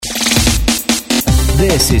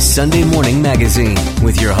This is Sunday Morning Magazine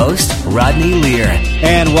with your host, Rodney Lear.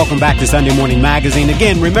 And welcome back to Sunday Morning Magazine.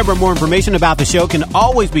 Again, remember, more information about the show can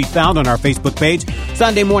always be found on our Facebook page,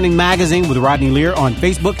 Sunday Morning Magazine with Rodney Lear on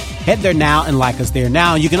Facebook. Head there now and like us there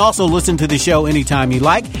now. You can also listen to the show anytime you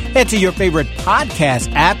like. Head to your favorite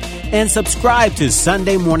podcast app and subscribe to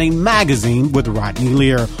Sunday Morning Magazine with Rodney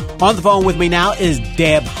Lear. On the phone with me now is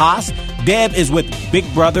Deb Haas. Deb is with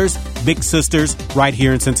Big Brothers Big Sisters right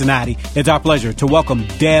here in Cincinnati. It's our pleasure to welcome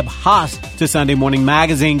Deb Haas to Sunday Morning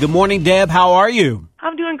Magazine. Good morning, Deb. How are you?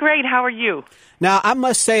 I'm doing great. How are you? Now, I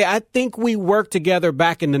must say, I think we worked together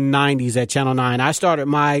back in the 90s at Channel 9. I started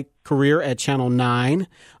my career at Channel 9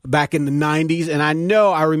 back in the 90s, and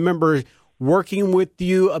I remember working with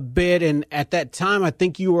you a bit, and at that time, I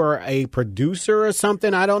think you were a producer or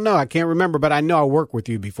something. I don't know. I can't remember, but I know I worked with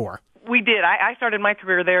you before. We did. I started my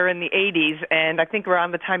career there in the 80s, and I think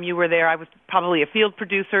around the time you were there, I was probably a field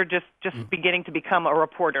producer, just beginning to become a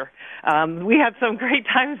reporter. We had some great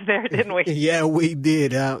times there, didn't we? Yeah, we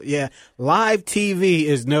did. Live TV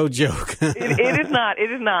is no joke. It is not.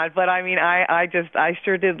 It is not. But I mean, I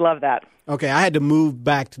sure did love that. Okay, I had to move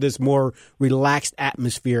back to this more relaxed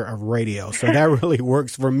atmosphere of radio, so that really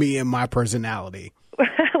works for me and my personality.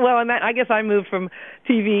 Well, and I guess I moved from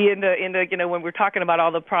TV into when we're talking about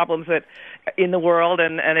all the problems that in the world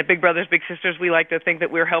and at Big Brothers Big Sisters, we like to think that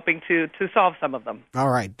we're helping to solve some of them. All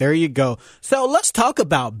right, there you go. So let's talk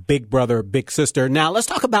about Big Brother Big Sister. Now, let's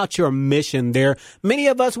talk about your mission there. Many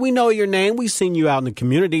of us, we know your name. We've seen you out in the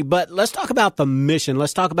community, but let's talk about the mission.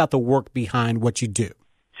 Let's talk about the work behind what you do.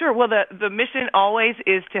 Sure. Well, the mission always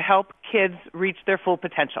is to help kids reach their full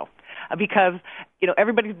potential. Because,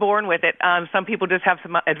 everybody's born with it. Some people just have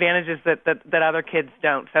some advantages that other kids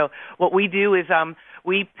don't. So what we do is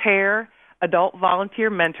we pair adult volunteer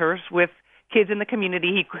mentors with kids in the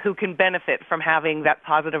community who can benefit from having that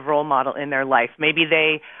positive role model in their life. Maybe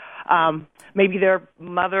their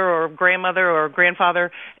mother or grandmother or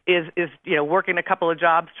grandfather is working a couple of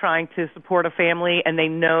jobs trying to support a family, and they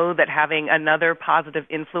know that having another positive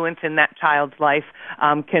influence in that child's life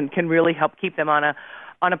can really help keep them on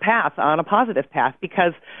a positive path,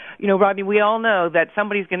 because, Rodney, we all know that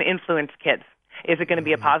somebody's going to influence kids. Is it going to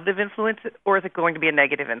be a positive influence, or is it going to be a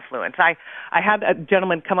negative influence? I had a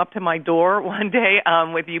gentleman come up to my door one day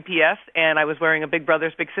with UPS, and I was wearing a Big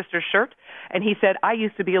Brothers Big Sisters shirt, and he said, "I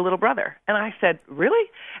used to be a little brother." And I said, "Really?"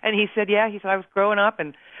 And he said, "Yeah." He said, "I was growing up,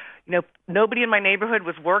 and nobody in my neighborhood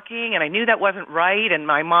was working, and I knew that wasn't right, and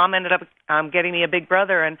my mom ended up getting me a big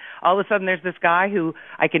brother, and all of a sudden there's this guy who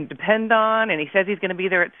I can depend on, and he says he's going to be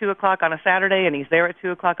there at 2 o'clock on a Saturday, and he's there at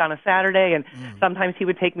 2 o'clock on a Saturday, and sometimes he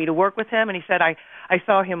would take me to work with him," and he said, I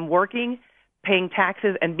saw him working, paying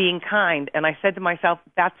taxes, and being kind, and I said to myself,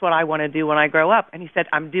 that's what I want to do when I grow up. And he said,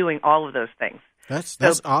 I'm doing all of those things.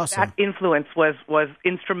 That's awesome. That influence was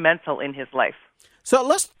instrumental in his life. So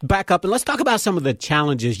let's back up and let's talk about some of the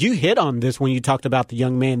challenges. You hit on this when you talked about the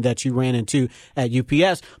young man that you ran into at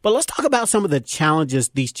UPS, but let's talk about some of the challenges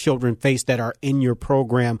these children face that are in your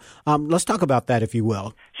program. Let's talk about that, if you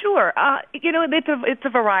will. Sure. It's a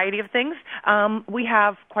variety of things. We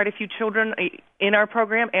have quite a few children in our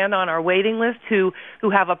program and on our waiting list who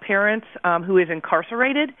have a parent who is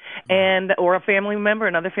incarcerated or a family member,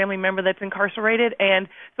 another family member that's incarcerated. And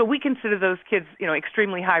so we consider those kids,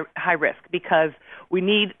 extremely high risk, because we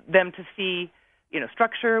need them to see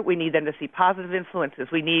structure. We need them to see positive influences.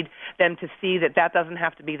 We need them to see that doesn't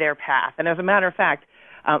have to be their path. And as a matter of fact,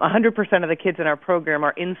 100% of the kids in our program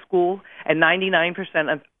are in school, and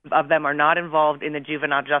 99% of them are not involved in the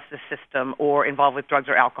juvenile justice system or involved with drugs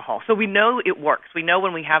or alcohol. So we know it works. We know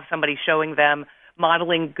when we have somebody showing them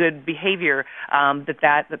modeling good behavior,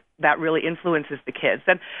 that really influences the kids.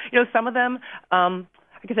 And some of them,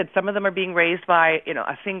 like I said, some of them are being raised by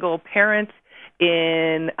a single parent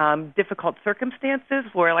in difficult circumstances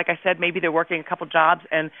where, like I said, maybe they're working a couple jobs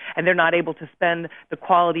and they're not able to spend the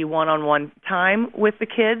quality one-on-one time with the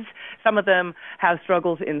kids. Some of them have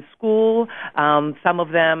struggles in school. Some of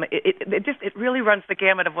them, it really runs the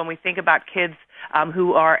gamut of when we think about kids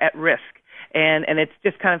who are at risk. And it's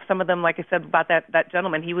just kind of some of them, like I said about that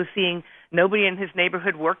gentleman, he was seeing nobody in his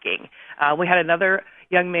neighborhood working. We had another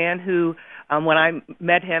young man who, when I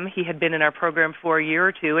met him, he had been in our program for a year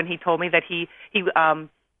or two, and he told me that he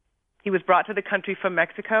was brought to the country from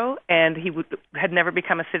Mexico, and he had never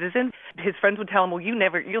become a citizen. His friends would tell him, "Well, you'll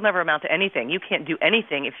never amount to anything. You can't do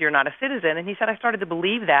anything if you're not a citizen." And he said, I started to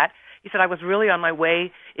believe that. He said, I was really on my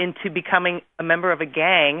way into becoming a member of a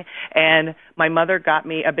gang, and my mother got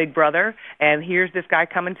me a big brother, and here's this guy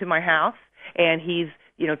coming to my house, and he's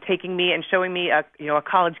taking me and showing me a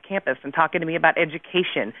college campus and talking to me about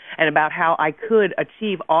education and about how I could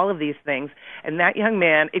achieve all of these things. And that young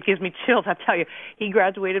man, it gives me chills. I tell you, he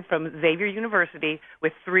graduated from Xavier University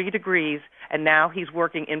with 3 degrees, and now he's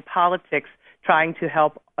working in politics, trying to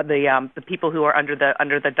help the people who are under the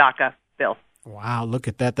DACA bill. Wow, look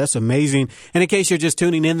at that. That's amazing. And in case you're just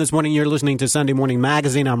tuning in this morning, you're listening to Sunday Morning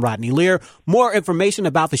Magazine. I'm Rodney Lear. More information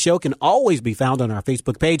about the show can always be found on our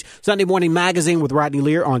Facebook page, Sunday Morning Magazine with Rodney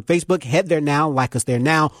Lear on Facebook. Head there now, like us there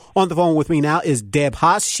now. On the phone with me now is Deb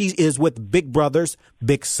Haas. She is with Big Brothers,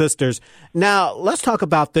 Big Sisters. Now, let's talk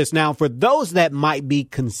about this now. For those that might be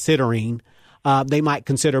considering, they might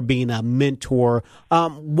consider being a mentor.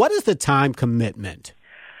 What is the time commitment?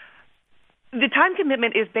 The time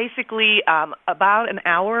commitment is basically about an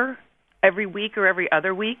hour every week or every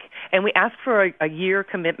other week, and we ask for a year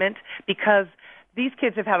commitment because these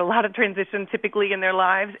kids have had a lot of transition typically in their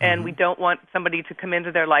lives, and we don't want somebody to come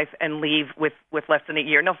into their life and leave with less than a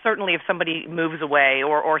year. Now, certainly if somebody moves away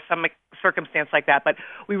or some circumstance like that, but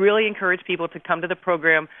we really encourage people to come to the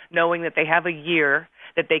program knowing that they have a year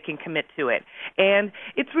that they can commit to it. And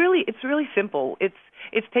it's really simple.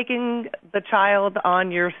 It's taking the child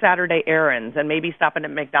on your Saturday errands and maybe stopping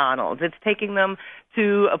at McDonald's. It's taking them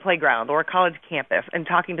to a playground or a college campus and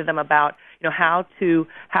talking to them about, how to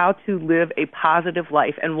live a positive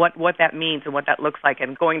life and what that means and what that looks like,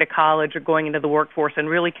 and going to college or going into the workforce and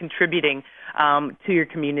really contributing to your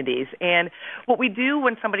communities. And what we do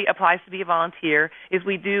when somebody applies to be a volunteer is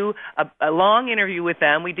we do a long interview with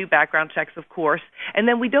them. We do background checks, of course, and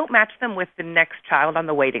then we don't match them with the next child on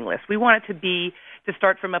the waiting list. We want it to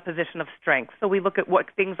start from a position of strength. So we look at what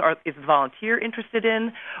things is the volunteer interested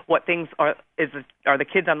in, what things are the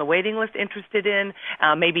kids on the waiting list interested in.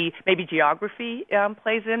 Maybe geography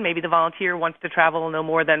plays in. Maybe the volunteer wants to travel no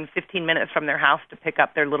more than 15 minutes from their house to pick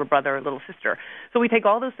up their little brother or little sister. So we take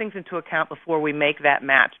all those things into account before we make that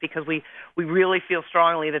match, because we really feel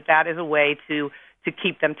strongly that is a way to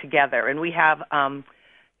keep them together. And we have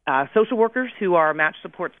social workers who are match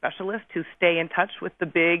support specialists who stay in touch with the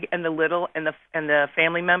big and the little and the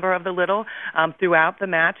family member of the little throughout the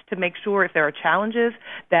match to make sure if there are challenges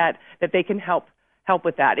that they can help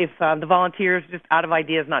with that. If the volunteer is just out of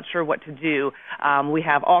ideas, not sure what to do, we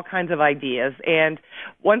have all kinds of ideas. And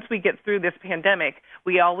once we get through this pandemic,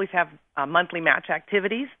 we always have monthly match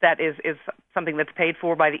activities. That is something that's paid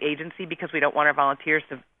for by the agency because we don't want our volunteers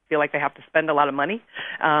to feel like they have to spend a lot of money,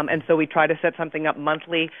 and so we try to set something up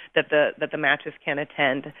monthly that the matches can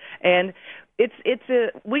attend. And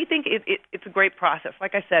we think it's a great process.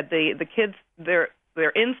 Like I said, the kids they're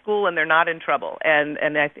in school and they're not in trouble, and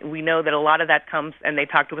we know that a lot of that comes, and they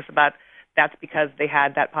talk to us about that's because they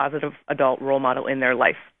had that positive adult role model in their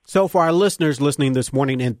life. So for our listeners listening this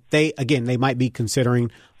morning, and they might be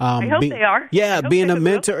considering, I hope they are. Yeah, being a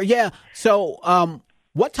mentor. Will. Yeah. So.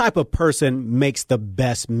 What type of person makes the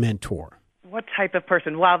best mentor? What type of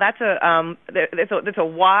person? Wow, that's a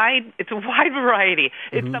wide variety.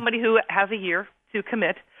 It's somebody who has a year to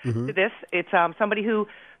commit to this. It's somebody who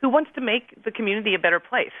wants to make the community a better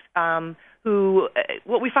place.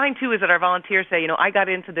 What we find too is that our volunteers say, I got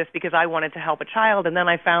into this because I wanted to help a child, and then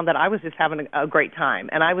I found that I was just having a great time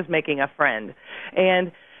and I was making a friend.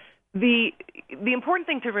 And the important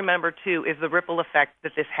thing to remember, too, is the ripple effect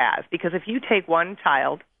that this has. Because if you take one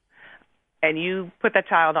child and you put that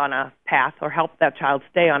child on a path or help that child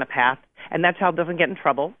stay on a path, and that child doesn't get in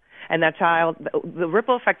trouble, and that child, the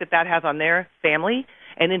ripple effect that has on their family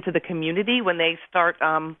and into the community when they start,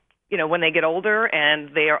 when they get older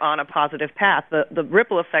and they are on a positive path, the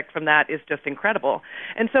ripple effect from that is just incredible.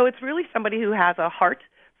 And so it's really somebody who has a heart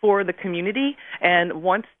for the community and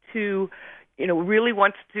wants to really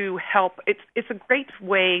wants to help. It's a great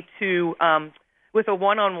way to, with a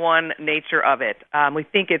one-on-one nature of it. We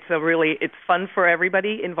think it's fun for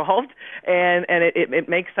everybody involved, and it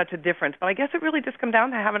makes such a difference. But I guess it really just comes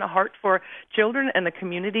down to having a heart for children and the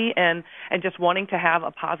community and just wanting to have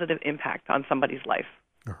a positive impact on somebody's life.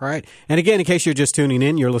 All right. And again, in case you're just tuning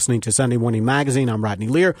in, you're listening to Sunday Morning Magazine. I'm Rodney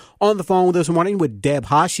Lear on the phone this morning with Deb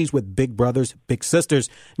Haas. She's with Big Brothers, Big Sisters.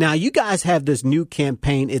 Now, you guys have this new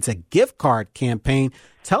campaign. It's a gift card campaign.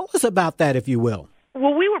 Tell us about that, if you will.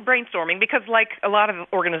 Well, we were brainstorming because, like a lot of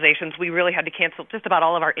organizations, we really had to cancel just about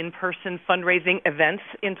all of our in-person fundraising events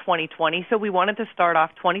in 2020. So we wanted to start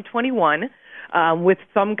off 2021 with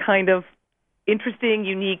some kind of interesting,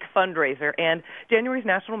 unique fundraiser, and January is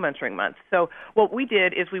National Mentoring Month. So what we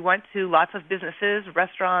did is we went to lots of businesses,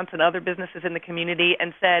 restaurants, and other businesses in the community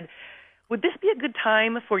and said, would this be a good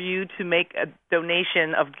time for you to make a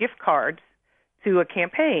donation of gift cards to a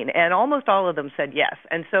campaign, and almost all of them said yes.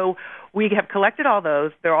 And so we have collected all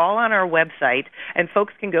those. They're all on our website, and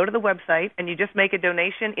folks can go to the website, and you just make a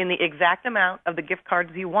donation in the exact amount of the gift cards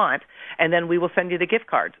you want, and then we will send you the gift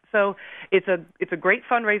cards. So it's a great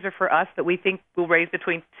fundraiser for us that we think will raise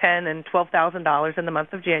between $10,000 and $12,000 in the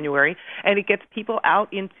month of January, and it gets people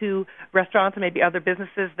out into restaurants and maybe other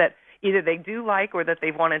businesses that either they do like or that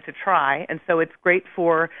they've wanted to try. And so it's great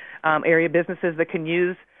for area businesses that can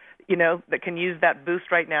use that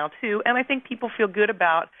boost right now, too. And I think people feel good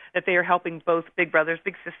about that they are helping both Big Brothers,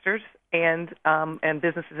 Big Sisters, and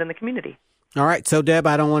businesses in the community. All right. So, Deb,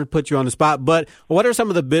 I don't want to put you on the spot, but what are some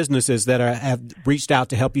of the businesses that have reached out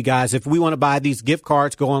to help you guys? If we want to buy these gift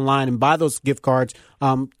cards, go online and buy those gift cards.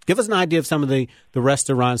 Give us an idea of some of the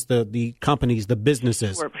restaurants, the companies, the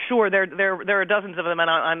businesses. Sure. There are dozens of them, and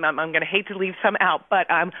I'm going to hate to leave some out, but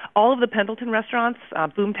all of the Pendleton restaurants,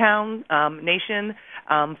 Boomtown, Nation,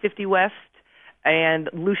 50 West, and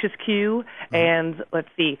Lucius Q, and let's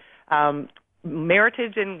see,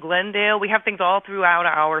 Meritage in Glendale. We have things all throughout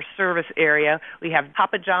our service area. We have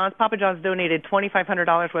Papa John's. Papa John's donated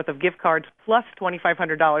 $2,500 worth of gift cards plus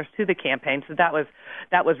 $2,500 to the campaign, so that was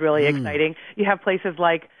really exciting. You have places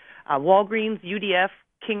like Walgreens, UDF,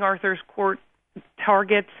 King Arthur's Court,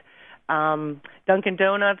 Target, Dunkin'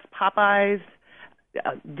 Donuts, Popeyes,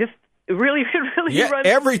 just really runs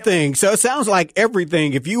everything. So it sounds like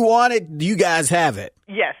everything. If you want it, you guys have it.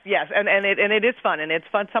 Yes, and it is fun, and it's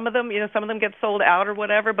fun. Some of them get sold out or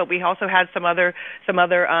whatever, but we also had some other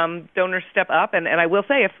donors step up, and I will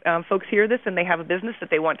say if folks hear this and they have a business that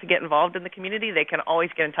they want to get involved in the community, they can always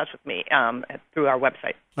get in touch with me through our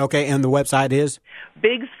website. Okay, and the website is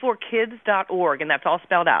bigsforkids.org, and that's all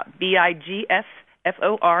spelled out,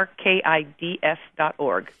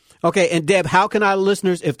 bigsforkids.org. Okay, and Deb, how can our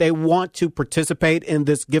listeners, if they want to participate in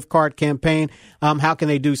this gift card campaign, how can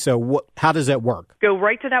they do so? How does that work? Go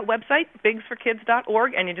right to that website,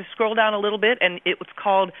 bigsforkids.org, and you just scroll down a little bit, and it was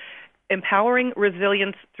called Empowering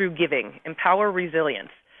Resilience Through Giving, Empower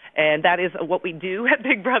Resilience. And that is what we do at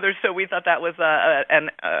Big Brothers, so we thought that was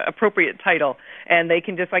an appropriate title. And they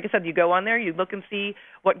can just, like I said, you go on there, you look and see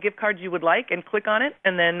what gift cards you would like, and click on it,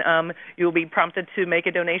 and then you'll be prompted to make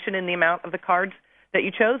a donation in the amount of the cards that you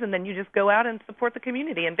chose, and then you just go out and support the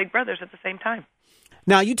community and Big Brothers at the same time.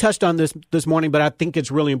 Now, you touched on this morning, but I think it's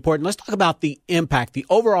really important. Let's talk about the impact, the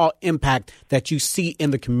overall impact that you see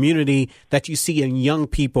in the community, that you see in young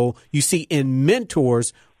people, you see in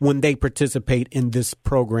mentors when they participate in this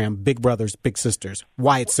program, Big Brothers, Big Sisters,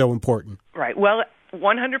 why it's so important. Right. Well,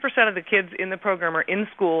 100% of the kids in the program are in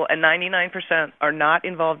school, and 99% are not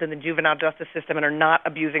involved in the juvenile justice system and are not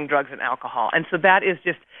abusing drugs and alcohol. And so that is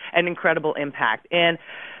just an incredible impact. And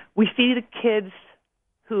we see the kids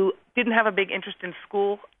who didn't have a big interest in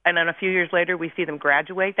school, and then a few years later we see them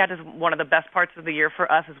graduate. That is one of the best parts of the year for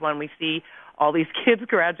us, is when we see all these kids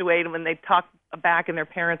graduate, and when they talk back and their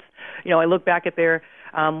parents, I look back at their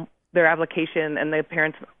application, and the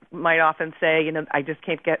parents might often say, I just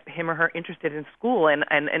can't get him or her interested in school, and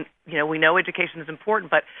we know education is important,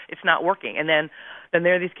 but it's not working. And then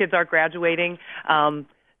there these kids are graduating,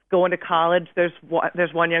 going to college.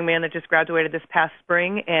 There's one young man that just graduated this past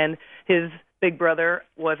spring, and his big brother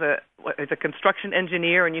is a construction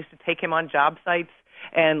engineer and used to take him on job sites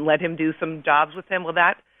and let him do some jobs with him. Well,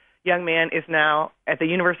 that young man is now at the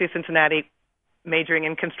University of Cincinnati majoring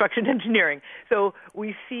in construction engineering. So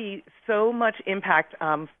we see so much impact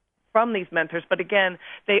from these mentors, but again,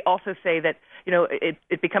 they also say that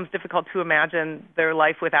it becomes difficult to imagine their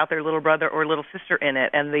life without their little brother or little sister in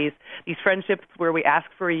it. And these friendships where we ask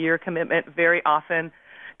for a year commitment very often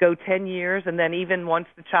go 10 years, and then even once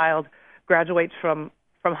the child graduates from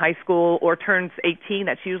high school or turns 18,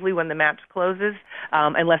 that's usually when the match closes,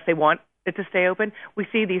 unless they want it to stay open. We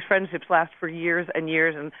see these friendships last for years and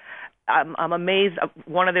years, and I'm amazed.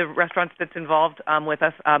 One of the restaurants that's involved with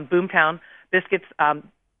us, Boomtown Biscuits,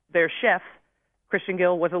 their chef, Christian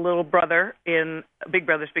Gill, was a little brother in Big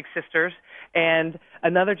Brothers, Big Sisters, and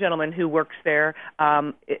another gentleman who works there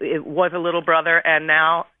it was a little brother, and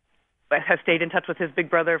now has stayed in touch with his big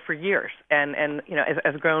brother for years, and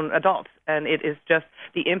as grown adults. And it is just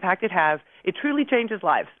the impact it has. It truly changes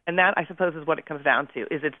lives, and that, I suppose, is what it comes down to,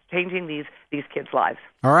 is it's changing these kids' lives.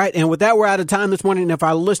 All right, and with that, we're out of time this morning. If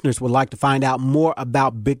our listeners would like to find out more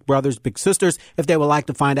about Big Brothers, Big Sisters, if they would like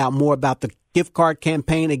to find out more about the gift card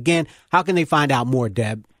campaign, again, how can they find out more,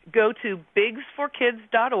 Deb? Go to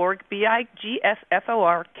bigsforkids.org,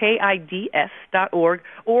 bigsforkids.org,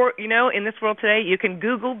 or, in this world today, you can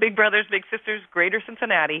Google Big Brothers, Big Sisters, Greater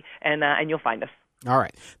Cincinnati, and you'll find us. All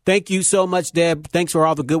right. Thank you so much, Deb. Thanks for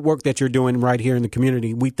all the good work that you're doing right here in the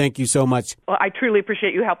community. We thank you so much. Well, I truly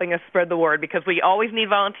appreciate you helping us spread the word because we always need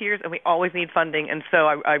volunteers and we always need funding. And so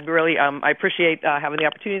I really I appreciate having the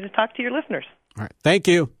opportunity to talk to your listeners. All right. Thank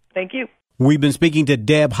you. Thank you. We've been speaking to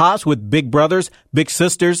Deb Haas with Big Brothers, Big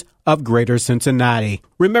Sisters of Greater Cincinnati.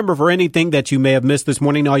 Remember, for anything that you may have missed this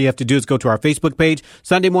morning, all you have to do is go to our Facebook page,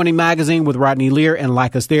 Sunday Morning Magazine with Rodney Lear, and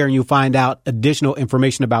like us there, and you'll find out additional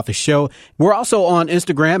information about the show. We're also on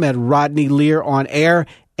Instagram at Rodney Lear on Air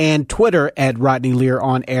and Twitter at Rodney Lear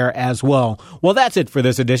on Air as well. Well, that's it for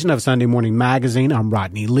this edition of Sunday Morning Magazine. I'm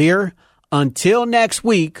Rodney Lear. Until next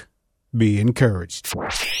week, be encouraged.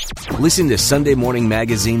 Listen to Sunday Morning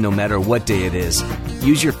Magazine no matter what day it is.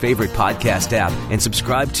 Use your favorite podcast app and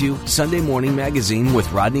subscribe to Sunday Morning Magazine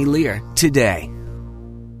with Rodney Lear today.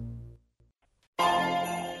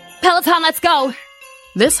 Peloton, let's go!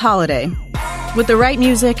 This holiday, with the right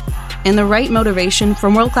music and the right motivation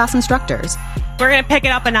from world-class instructors, We're going to pick it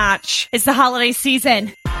up a notch. It's the holiday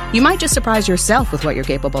season. you might just surprise yourself with what you're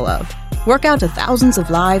capable of. Work out to thousands of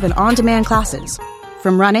live and on-demand classes,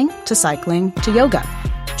 from running to cycling to yoga.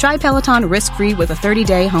 Try Peloton risk-free with a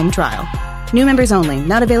 30-day home trial. New members only,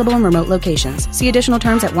 not available in remote locations. See additional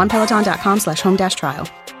terms at onepeloton.com/home-trial.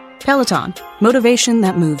 Peloton, motivation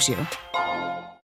that moves you.